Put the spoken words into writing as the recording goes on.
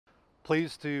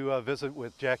Pleased to visit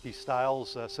with Jackie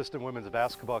Stiles, assistant women's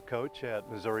basketball coach at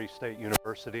Missouri State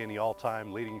University and the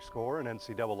all-time leading scorer in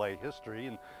NCAA history.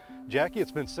 And Jackie,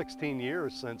 it's been 16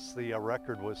 years since the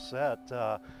record was set.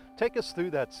 Take us through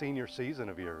that senior season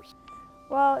of yours.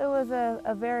 Well, it was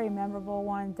a very memorable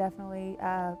one, definitely,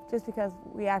 just because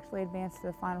we actually advanced to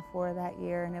the Final Four that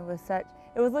year, and it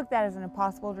was looked at as an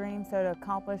impossible dream. So to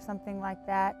accomplish something like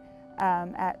that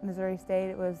at Missouri State,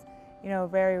 it was,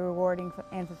 very rewarding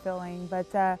and fulfilling. But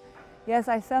yes,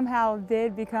 I somehow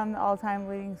did become the all-time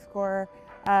leading scorer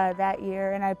that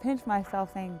year, and I pinched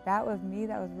myself saying, that was me,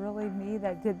 that was really me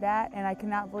that did that, and I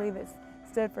cannot believe it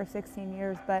stood for 16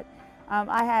 years. But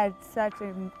I had such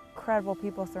incredible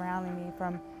people surrounding me,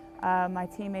 from my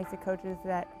teammates and coaches,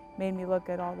 that made me look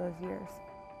good all those years.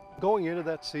 Going into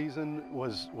that season,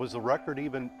 was the record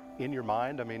even in your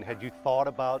mind? I mean, had you thought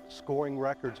about scoring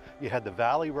records? You had the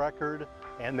Valley record,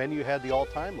 and then you had the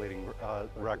all-time leading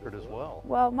record as well.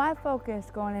 Well, my focus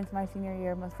going into my senior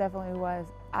year most definitely was,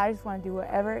 I just want to do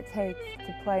whatever it takes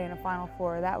to play in a Final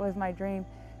Four. That was my dream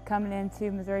coming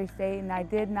into Missouri State, and I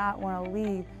did not want to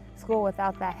leave school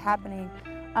without that happening.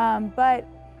 But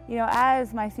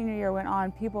as my senior year went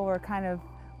on, people were kind of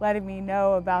letting me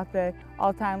know about the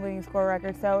all-time leading score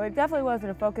record. So it definitely wasn't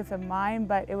a focus of mine,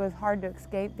 but it was hard to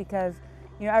escape because,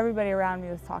 everybody around me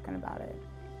was talking about it.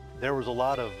 There was a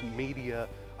lot of media,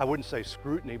 I wouldn't say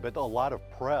scrutiny, but a lot of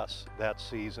press that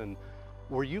season.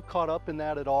 Were you caught up in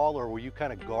that at all, or were you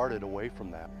kind of guarded away from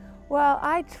that? Well,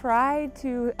 I tried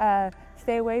to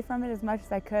stay away from it as much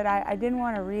as I could. I didn't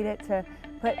want to read it to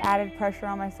put added pressure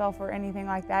on myself or anything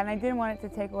like that, and I didn't want it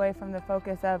to take away from the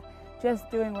focus of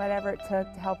just doing whatever it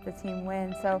took to help the team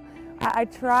win. So I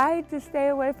tried to stay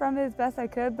away from it as best I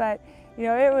could, but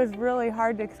it was really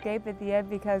hard to escape at the end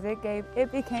because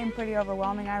it became pretty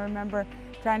overwhelming. I remember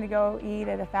trying to go eat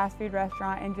at a fast food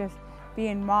restaurant and just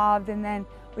being mobbed, and then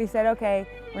we said, okay,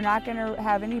 we're not going to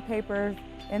have any papers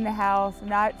in the house,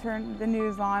 not turn the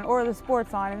news on or the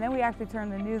sports on, and then we actually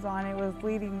turned the news on. It was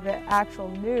leading the actual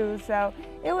news, so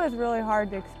it was really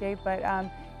hard to escape, but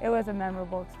it was a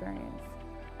memorable experience.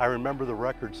 I remember the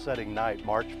record-setting night,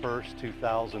 March 1st,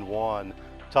 2001,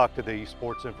 talked to the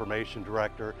sports information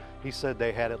director. He said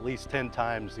they had at least 10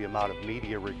 times the amount of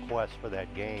media requests for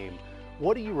that game.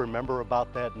 What do you remember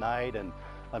about that night? And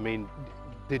I mean,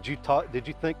 did you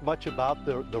think much about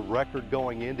the record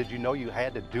going in? Did you know you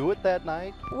had to do it that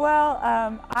night? Well,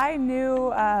 I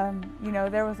knew,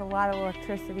 there was a lot of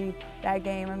electricity that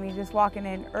game. I mean, just walking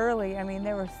in early, I mean,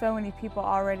 there were so many people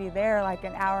already there, like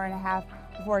an hour and a half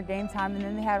before game time, and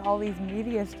then they had all these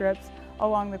media strips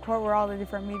along the court where all the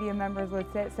different media members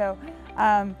would sit. So,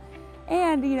 and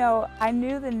I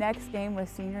knew the next game was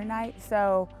senior night,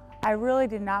 so I really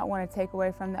did not want to take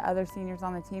away from the other seniors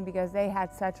on the team because they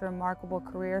had such a remarkable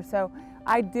career. So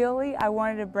ideally, I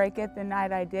wanted to break it the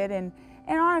night I did, and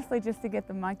honestly, just to get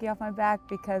the monkey off my back,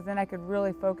 because then I could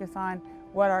really focus on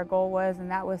what our goal was,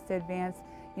 and that was to advance,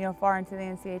 far into the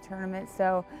NCAA tournament.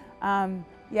 So,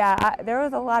 there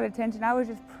was a lot of tension. I was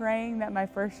just praying that my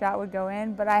first shot would go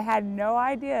in, but I had no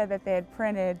idea that they had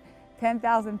printed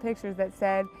 10,000 pictures that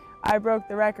said I broke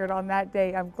the record on that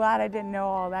day. I'm glad I didn't know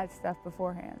all that stuff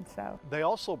beforehand. So they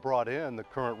also brought in the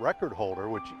current record holder,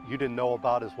 which you didn't know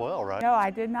about as well, right? No, I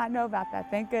did not know about that,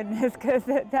 thank goodness, because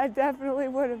that definitely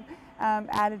would have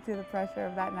added to the pressure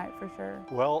of that night for sure.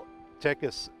 Well, take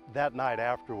us that night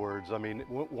afterwards. I mean,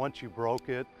 once you broke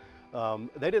it,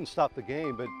 they didn't stop the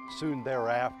game, but soon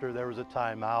thereafter there was a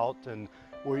timeout, and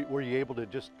were you able to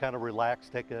just kind of relax,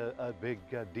 take a big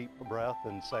deep breath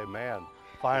and say, man,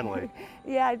 finally?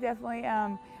 Yeah, definitely.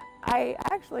 I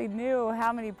actually knew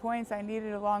how many points I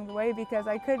needed along the way because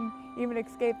I couldn't even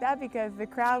escape that because the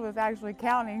crowd was actually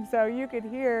counting, so you could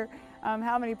hear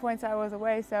how many points I was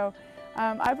away. So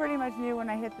I pretty much knew when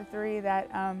I hit the three that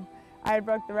I had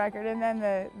broke the record, and then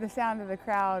the sound of the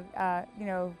crowd,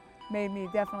 made me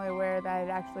definitely aware that I had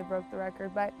actually broke the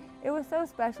record. But it was so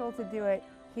special to do it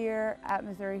here at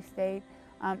Missouri State,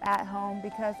 at home,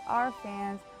 because our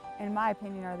fans, in my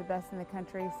opinion, are the best in the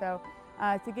country. So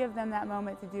to give them that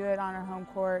moment to do it on our home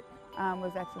court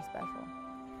was extra special.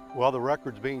 Well, the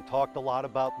record's being talked a lot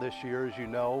about this year. As you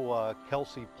know,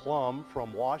 Kelsey Plum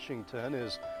from Washington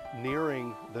is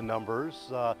nearing the numbers.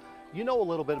 You know a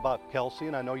little bit about Kelsey,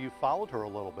 and I know you followed her a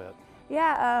little bit.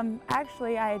 Yeah,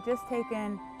 actually, I had just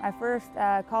taken my first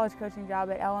college coaching job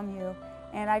at LMU,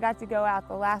 and I got to go out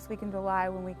the last week in July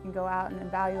when we can go out and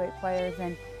evaluate players.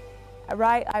 And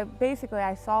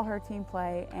I saw her team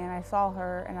play, and I saw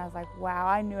her, and I was like, wow,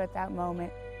 I knew at that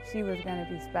moment she was going to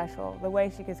be special. The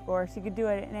way she could score, she could do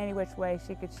it in any which way.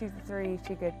 She could shoot the three,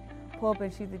 she could pull up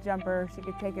and shoot the jumper, she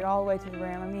could take it all the way to the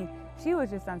rim. I mean, she was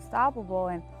just unstoppable.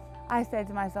 And I said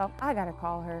to myself, I gotta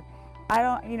call her. I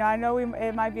don't, I know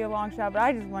it might be a long shot, but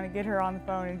I just want to get her on the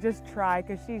phone and just try,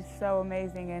 because she's so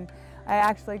amazing. And I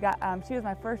actually got, she was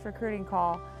my first recruiting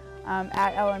call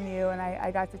at LMU, and I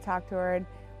got to talk to her. And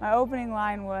my opening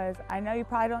line was, I know you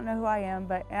probably don't know who I am,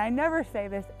 and I never say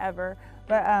this ever,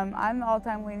 but I'm the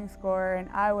all-time leading scorer, and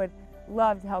I would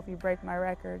love to help you break my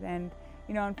record. And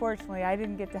unfortunately, I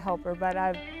didn't get to help her, but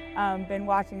I've been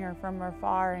watching her from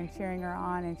afar and cheering her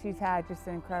on, and she's had just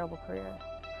an incredible career.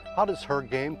 How does her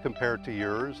game compare to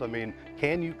yours? I mean,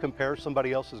 can you compare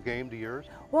somebody else's game to yours?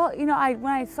 Well, when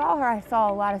I saw her, I saw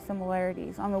a lot of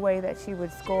similarities on the way that she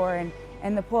would score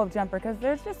and the pull-up jumper, because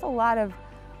there's just a lot of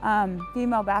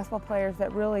female basketball players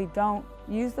that really don't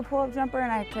use the pull-up jumper,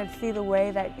 and I could see the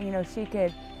way that she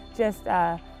could just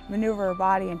maneuver her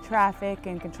body in traffic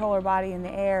and control her body in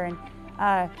the air. And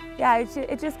yeah,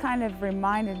 it just kind of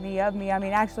reminded me of me. I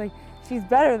mean, actually, she's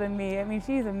better than me. I mean,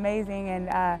 she's amazing,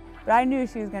 and but I knew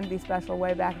she was going to be special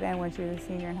way back then when she was a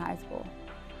senior in high school.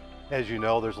 As you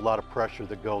know, there's a lot of pressure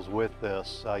that goes with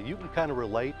this. You can kind of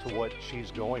relate to what she's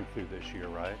going through this year,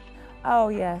 right? Oh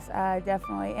yes,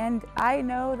 definitely. And I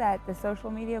know that the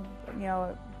social media,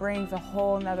 brings a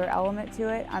whole nother element to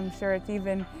it. I'm sure it's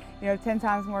even, 10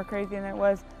 times more crazy than it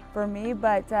was for me.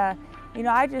 But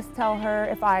I just tell her,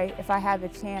 if I had the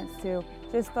chance to,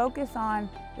 just focus on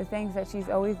the things that she's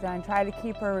always done. Try to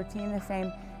keep her routine the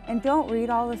same, and don't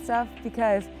read all the stuff,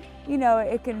 because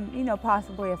it can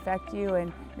possibly affect you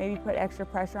and maybe put extra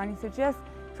pressure on you. So just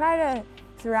try to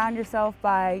surround yourself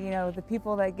by the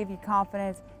people that give you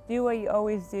confidence. Do what you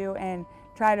always do, and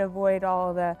try to avoid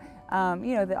all the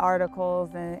the articles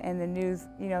and the news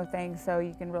things, so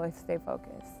you can really stay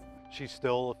focused. She's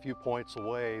still a few points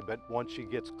away, but once she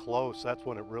gets close, that's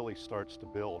when it really starts to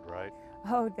build, right?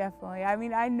 Oh, definitely. I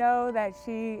mean, I know that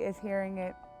she is hearing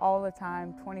it all the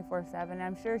time, 24/7.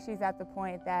 I'm sure she's at the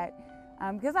point that,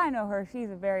 because I know her,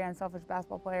 she's a very unselfish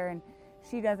basketball player, and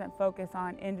she doesn't focus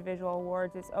on individual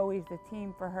awards. It's always the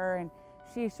team for her, and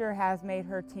she sure has made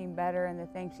her team better, and the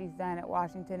things she's done at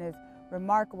Washington is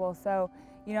remarkable. So,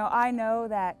 I know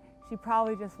that she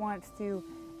probably just wants to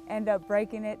end up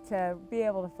breaking it to be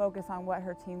able to focus on what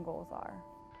her team goals are.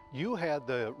 You had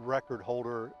the record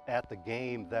holder at the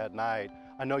game that night.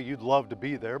 I know you'd love to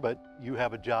be there, but you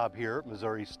have a job here at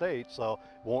Missouri State, so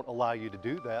won't allow you to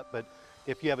do that. But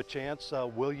if you have a chance,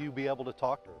 will you be able to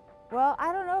talk to her? Well,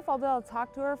 I don't know if I'll be able to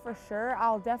talk to her for sure.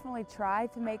 I'll definitely try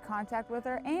to make contact with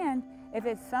her, and if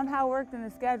it somehow worked in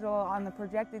the schedule on the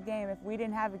projected game, if we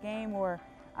didn't have a game or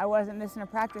I wasn't missing a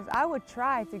practice, I would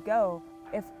try to go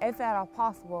if at all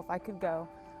possible, if I could go,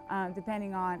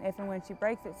 depending on if and when she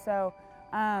breaks it. So,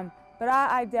 but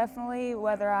I definitely,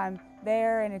 whether I'm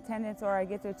there in attendance or I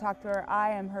get to talk to her,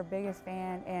 I am her biggest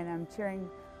fan, and I'm cheering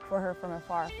for her from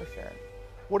afar for sure.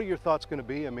 What are your thoughts going to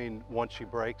be? I mean, once she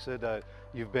breaks it,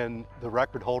 you've been the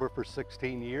record holder for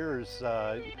 16 years.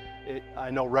 I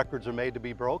know records are made to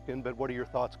be broken, but what are your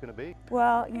thoughts going to be?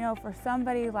 Well, for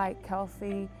somebody like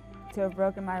Kelsey to have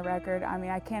broken my record, I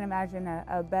mean, I can't imagine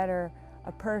a better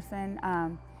person,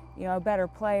 a better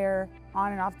player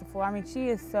on and off the floor. I mean, she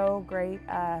is so great,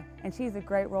 and she's a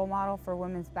great role model for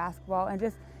women's basketball and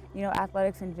just,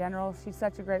 athletics in general. She's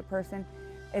such a great person.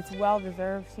 It's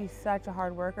well-deserved. She's such a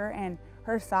hard worker, and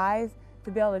her size,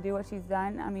 to be able to do what she's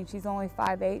done, I mean, she's only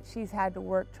 5'8". She's had to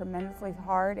work tremendously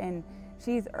hard, and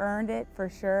she's earned it for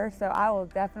sure. So I will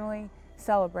definitely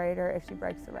celebrate her if she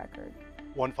breaks the record.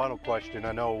 One final question.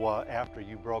 I know after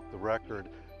you broke the record,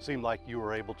 it seemed like you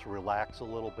were able to relax a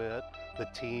little bit. The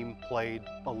team played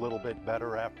a little bit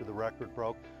better after the record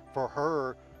broke. For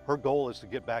her, her goal is to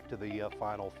get back to the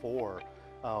Final Four.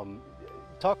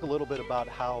 Talk a little bit about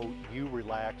how you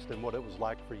relaxed and what it was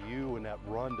like for you in that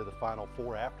run to the Final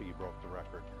Four after you broke the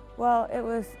record. Well, it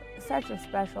was such a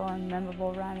special and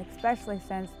memorable run, especially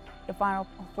since the Final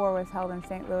Four was held in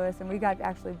St. Louis and we got to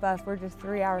actually bus. We're just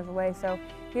 3 hours away. So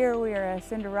here we are, a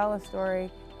Cinderella story,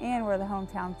 and we're the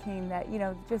hometown team that,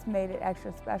 just made it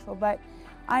extra special. But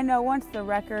I know once the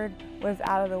record was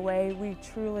out of the way, we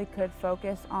truly could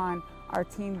focus on our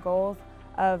team goals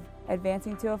of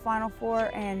advancing to a Final Four.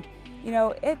 And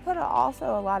it put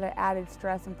also a lot of added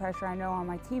stress and pressure, I know, on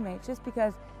my teammates, just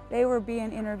because they were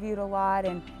being interviewed a lot,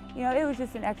 and it was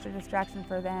just an extra distraction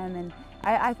for them. And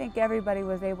I think everybody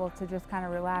was able to just kind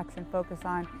of relax and focus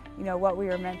on what we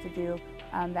were meant to do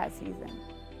that season.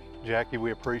 Jackie,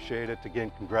 we appreciate it.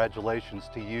 Again, congratulations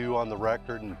to you on the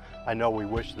record, and I know we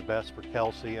wish the best for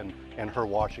Kelsey and her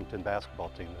Washington basketball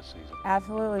team this season.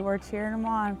 Absolutely, we're cheering them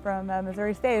on from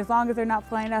Missouri State, as long as they're not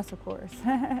playing us, of course.